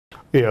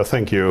Yeah,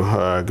 thank you.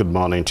 Good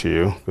morning to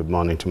you. Good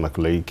morning to my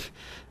colleague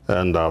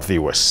and our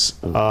viewers.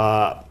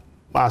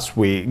 As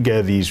we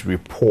get these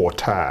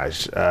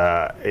reportages,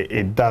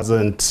 it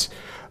doesn't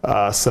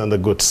send a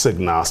good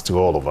signals to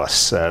all of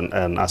us.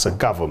 And as a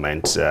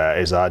government,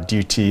 it's our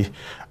duty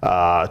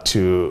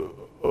to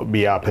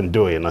be up and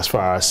doing as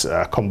far as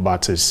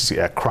combating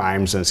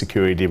crimes and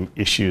security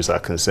issues are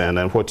concerned.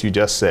 And what you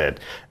just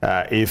said,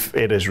 if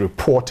it is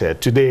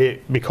reported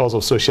today, because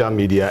of social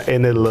media,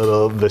 any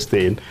little this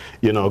thing,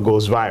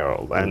 goes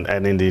viral.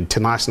 And in the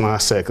international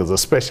circles,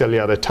 especially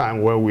at a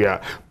time where we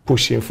are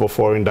pushing for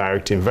foreign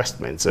direct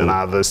investments and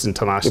others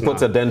international. It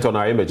puts a dent on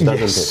our image,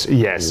 doesn't it?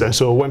 Yes, and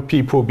so when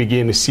people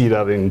begin to see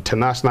that an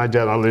international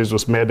journalist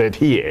was murdered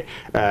here,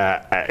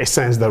 it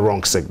sends the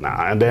wrong signal.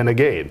 And then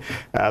again,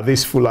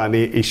 this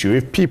Fulani issue,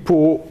 if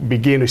people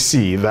begin to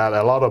see that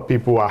a lot of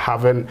people are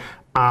having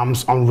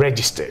arms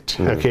unregistered,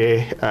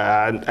 okay,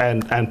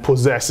 and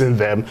possessing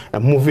them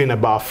and moving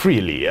about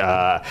freely,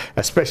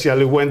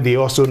 especially when they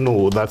also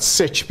know that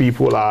such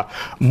people are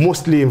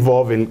mostly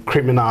involved in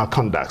criminal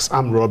conducts,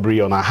 armed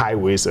robbery on our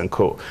highways and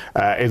co.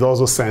 It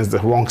also sends the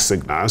wrong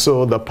signal.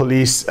 So the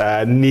police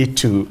need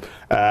to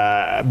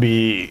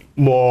be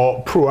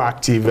more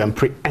proactive and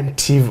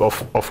preemptive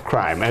of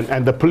crime.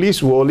 And the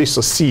police will only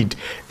succeed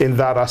in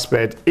that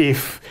aspect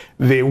if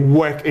they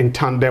work in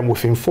tandem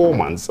with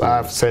informants.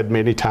 I've said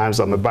many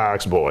times I'm a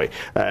barracks boy,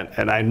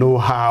 and I know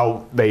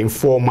how the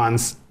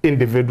informants,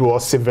 individual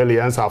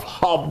civilians, have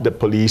helped the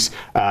police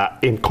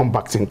in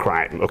combating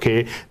crime,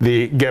 okay?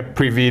 They get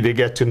privy, they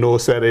get to know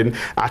certain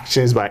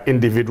actions by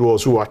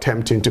individuals who are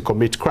attempting to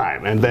commit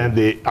crime, and then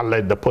they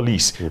alert the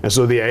police, and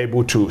so they are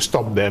able to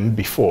stop them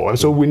before. And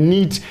so we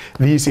need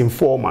these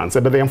informants.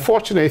 But the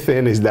unfortunate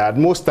thing is that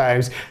most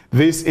times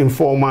these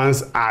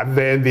informants are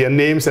then, their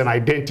names and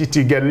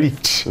identity get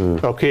leaked,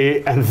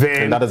 okay? And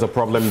then that is a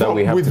problem that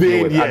we have to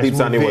deal with. Adib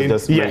Sani was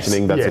just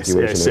mentioning that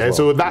situation as well.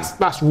 So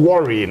that's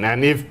worrying.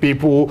 And if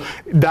people,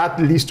 that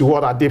leads to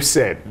what Adib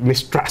said,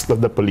 mistrust of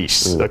the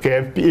police,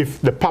 okay?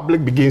 If the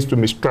public begins to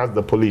mistrust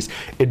the police,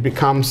 it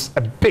becomes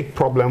a big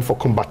problem for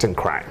combating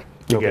crime.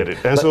 You get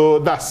it. And so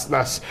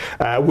that's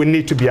we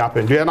need to be up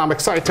and doing. And I'm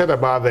excited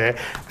about the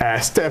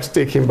steps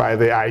taken by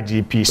the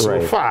IGP so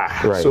far.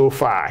 So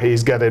far,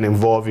 he's getting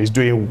involved. He's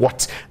doing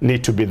what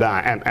needs to be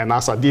done. And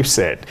as Adib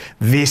said,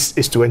 this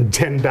is to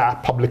engender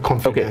public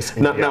confidence. Okay.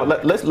 Now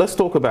let's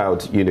talk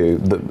about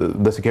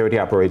the security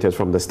apparatus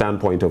from the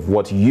standpoint of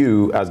what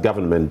you as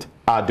government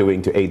are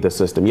doing to aid the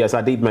system. Yes,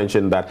 Adib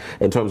mentioned that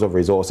in terms of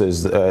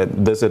resources,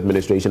 this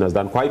administration has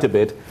done quite a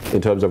bit in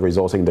terms of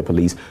resourcing the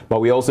police. But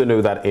we also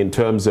know that in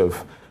terms of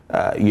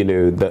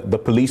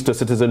the police to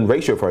citizen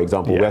ratio, for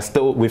example,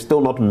 we've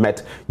still not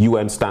met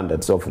UN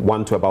standards of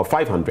 1 to about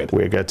 500.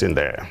 We're getting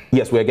there.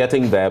 Yes, we're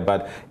getting there,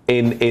 but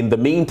in the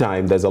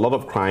meantime, there's a lot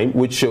of crime,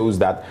 which shows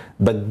that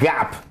the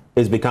gap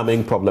is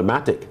becoming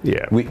problematic.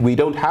 We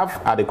don't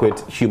have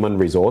adequate human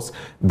resource.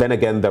 Then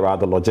again, there are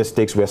the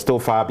logistics. We're still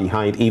far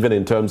behind, even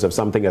in terms of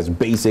something as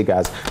basic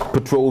as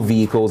patrol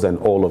vehicles and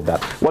all of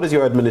that. What is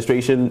your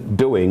administration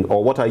doing,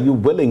 or what are you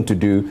willing to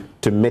do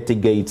to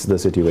mitigate the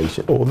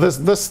situation? Oh, this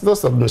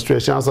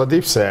administration, as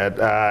Adib said,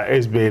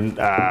 has been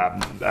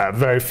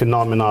very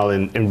phenomenal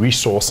in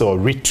resource or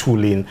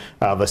retooling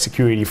the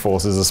security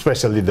forces,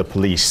 especially the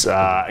police.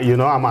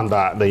 I'm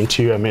under the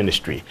Interior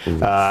Ministry,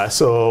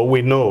 so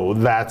we know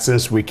that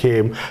since we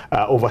came,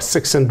 over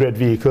 600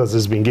 vehicles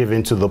has been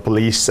given to the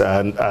police,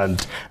 and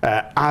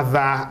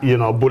other,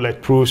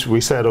 bulletproofs.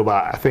 We said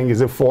about, I think,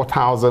 is it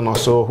 4,000 or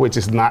so, which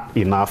is not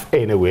enough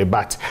anyway.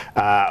 But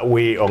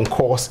we on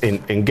course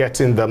in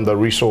getting them the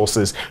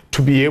resources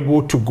to be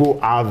able to go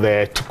out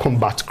there to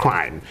combat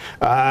crime.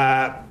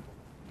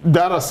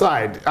 That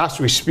aside, as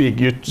we speak,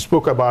 you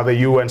spoke about the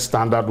UN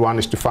standard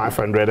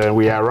 1:500, and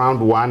we are around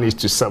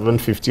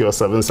 1:750 or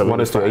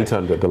 775.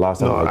 1:800, the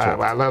last time I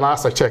checked. The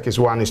last I checked is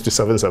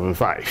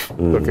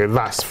 1:775. Okay,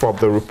 that's from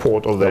the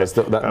report of the that's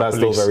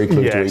still very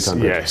close to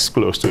 800. Yes,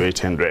 close to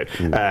 800.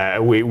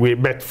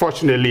 But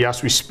fortunately,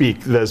 as we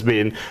speak, there's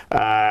been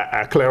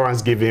a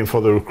clearance given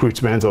for the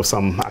recruitment of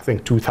some, I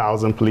think,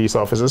 2,000 police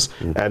officers,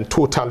 and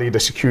totally the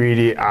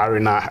security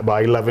arena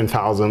about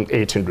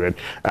 11,800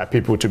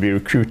 people to be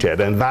recruited.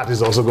 And that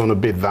is also going to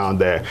be down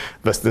there.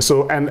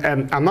 So, and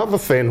another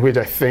thing which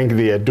I think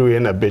they are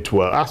doing a bit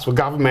well. As for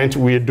government,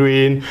 we're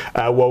doing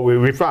what we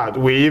referred.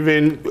 We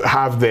even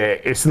have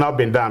it's not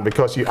been done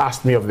because you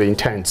asked me of the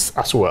intents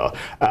as well.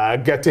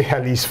 Getting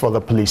helis for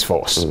the police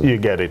force. You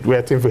get it.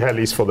 Waiting for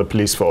helis for the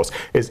police force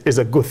is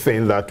a good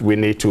thing that we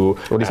need to.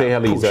 When you say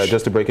helis,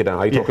 just to break it down,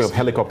 are you talking of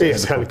helicopters?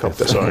 Yes,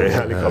 helicopters. Sorry,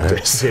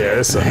 helicopters.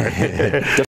 Yes.